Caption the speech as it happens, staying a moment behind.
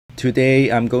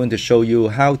Today I'm going to show you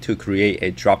how to create a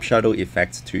drop shadow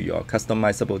effect to your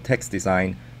customizable text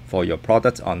design for your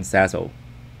product on Zazzle.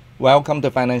 Welcome to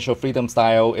Financial Freedom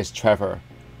Style, it's Trevor.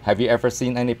 Have you ever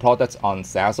seen any products on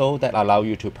Zazzle that allow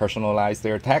you to personalize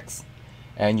their text?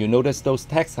 And you notice those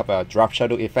texts have a drop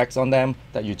shadow effects on them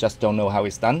that you just don't know how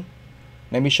it's done?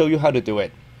 Let me show you how to do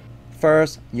it.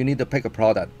 First, you need to pick a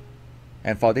product.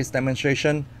 And for this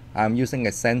demonstration, I'm using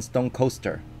a sandstone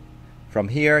coaster. From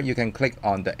here, you can click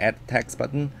on the Add Text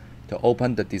button to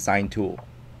open the design tool.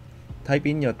 Type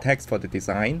in your text for the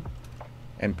design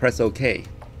and press OK.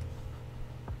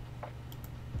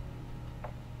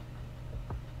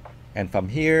 And from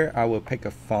here, I will pick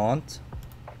a font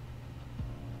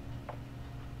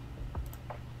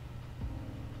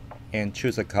and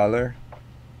choose a color.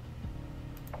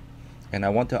 And I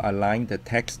want to align the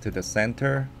text to the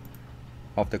center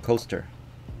of the coaster.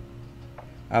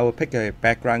 I will pick a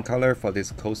background color for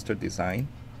this coaster design.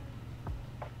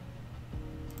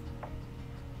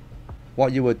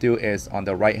 What you will do is on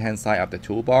the right hand side of the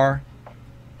toolbar,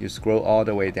 you scroll all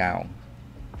the way down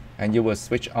and you will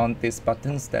switch on these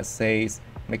buttons that says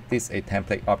make this a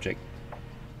template object.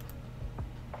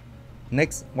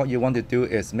 Next, what you want to do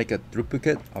is make a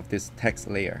duplicate of this text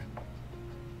layer.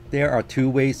 There are two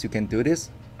ways you can do this.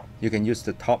 You can use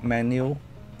the top menu,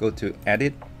 go to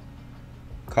Edit,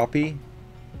 Copy,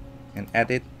 and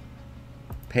Edit,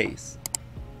 Paste.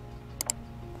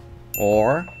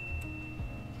 Or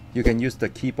you can use the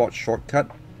keyboard shortcut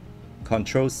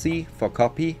Ctrl+C for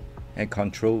copy and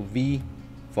Ctrl+V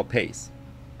for paste.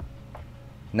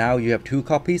 Now you have two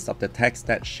copies of the text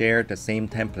that share the same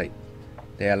template.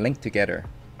 They are linked together.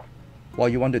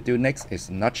 What you want to do next is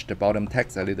nudge the bottom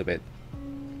text a little bit.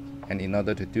 And in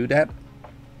order to do that,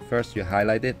 first you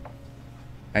highlight it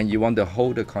and you want to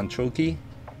hold the Ctrl key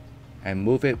and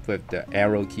move it with the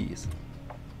arrow keys.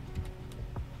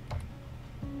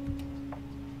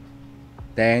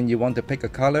 Then you want to pick a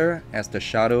color as the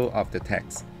shadow of the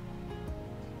text.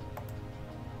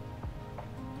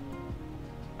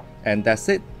 And that's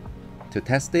it. To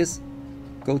test this,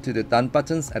 go to the Done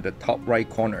buttons at the top right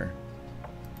corner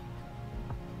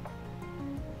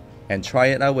and try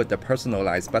it out with the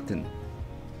Personalize button.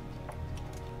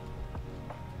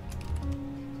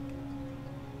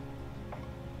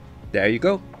 There you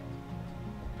go.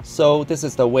 So this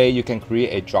is the way you can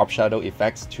create a drop shadow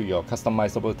effect to your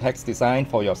customizable text design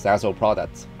for your Zazzle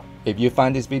products. If you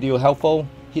find this video helpful,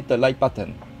 hit the like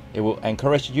button. It will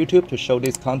encourage YouTube to show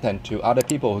this content to other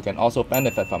people who can also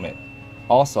benefit from it.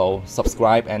 Also,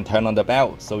 subscribe and turn on the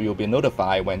bell so you'll be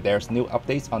notified when there's new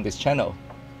updates on this channel.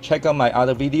 Check out my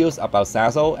other videos about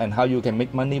Zazzle and how you can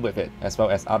make money with it, as well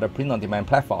as other print-on-demand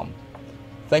platforms.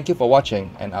 Thank you for watching,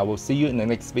 and I will see you in the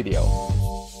next video.